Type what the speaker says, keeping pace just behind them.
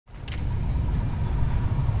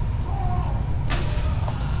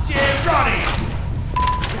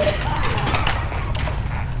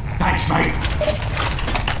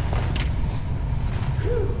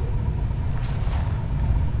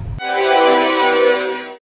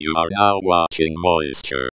You are now watching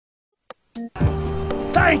Moisture.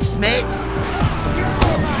 Thanks, mate!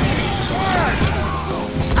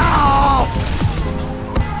 Ow!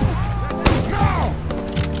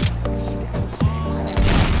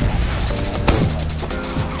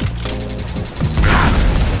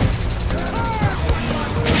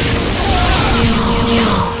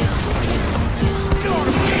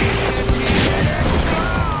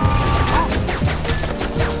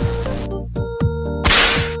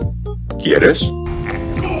 ¿Quieres?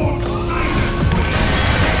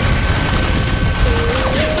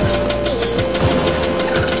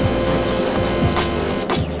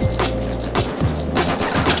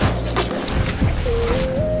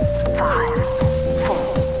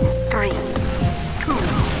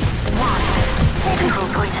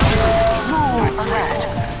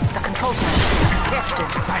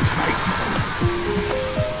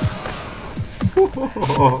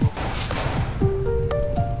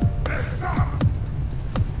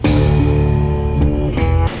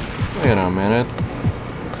 Wait a minute.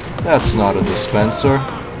 That's not a dispenser.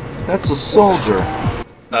 That's a soldier.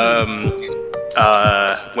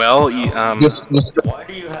 Well,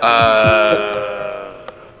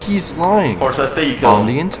 He's lying. Of course, I say you kill on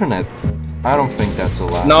the internet. I don't think that's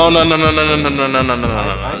allowed. No. That's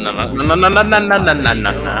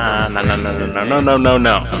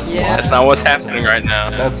not what's happening right now.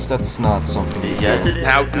 That's not something.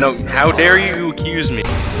 How dare you accuse me?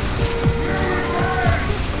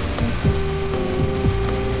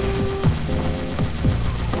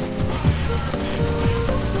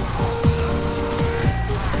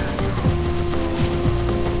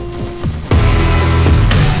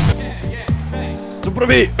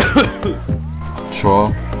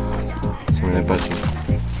 Čo? Sa mi nepáči.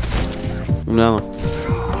 No.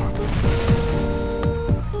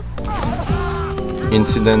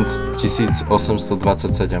 Incident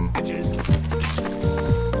 1827.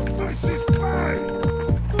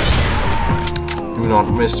 Do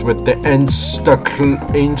not mess with the insta-kills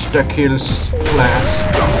class.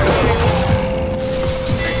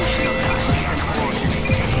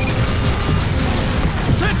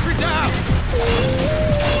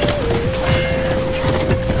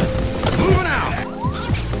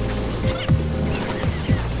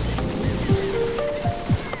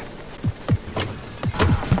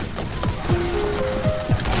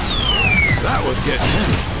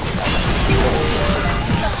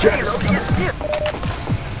 Yes!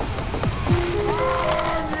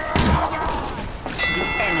 The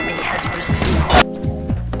enemy has received.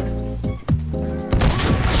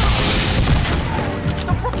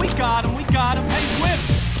 We got him, hey, whip!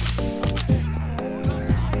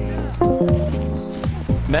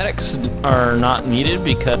 Medics are not needed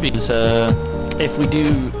because if we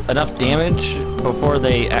do enough damage before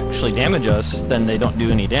they actually damage us, then they don't do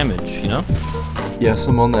any damage, you know? Ja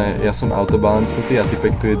som autobalancnutý a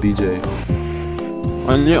typek tu je DJ.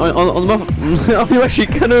 On ma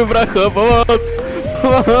šikanujú, bracho, pomoc!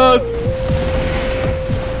 Pomoc!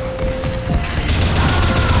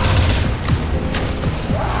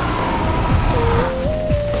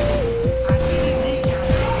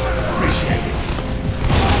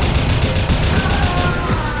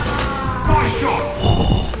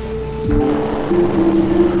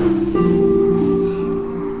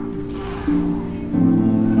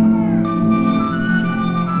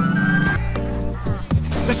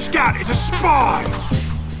 The scout is a spy!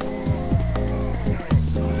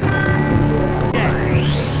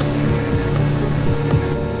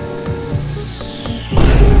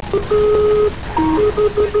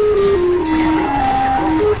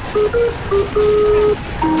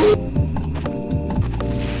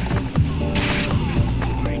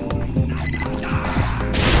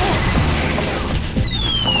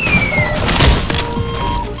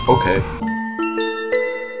 Okay.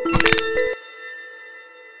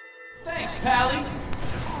 Thanks, Pally!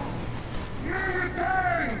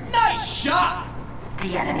 Nice shot!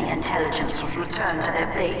 The enemy intelligence will return to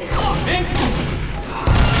their base.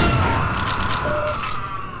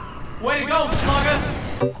 Way to go, slugger!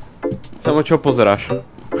 Samo čo pozeráš?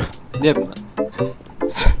 Neviem.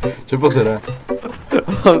 Čo pozerá?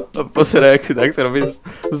 On pozerá, jak si takto robí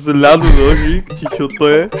z ľadu nožík, či čo to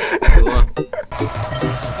je?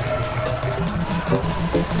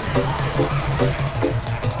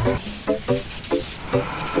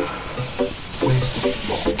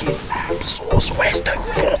 Where's the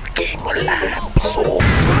fucking lamp source?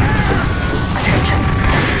 Attention.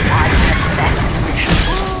 5 minutes left in the mission.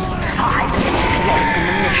 5 minutes left in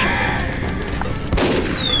the mission.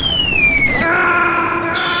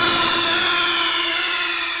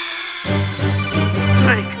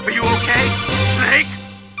 Snake, are you okay? Snake?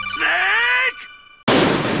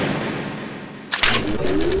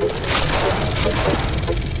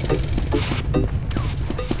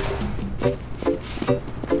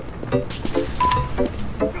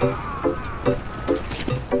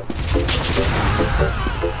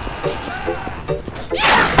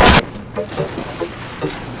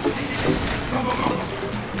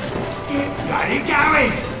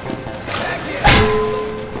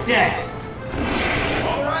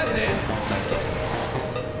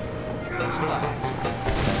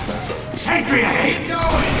 Sentry ahead!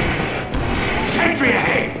 Sentry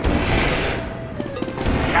ahead!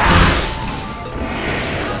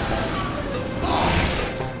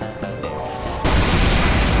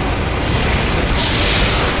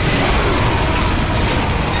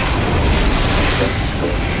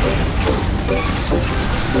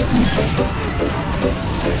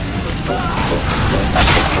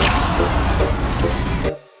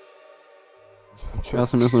 Ja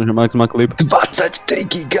si myslím, že Max má klip. 23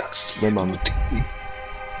 gigas. Nemám.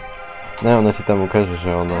 Ne, ona ti tam ukáže, že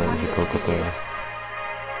ona, že koľko to je.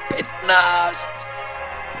 15.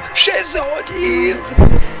 6 hodín.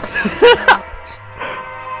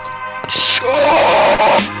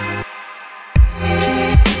 Čo?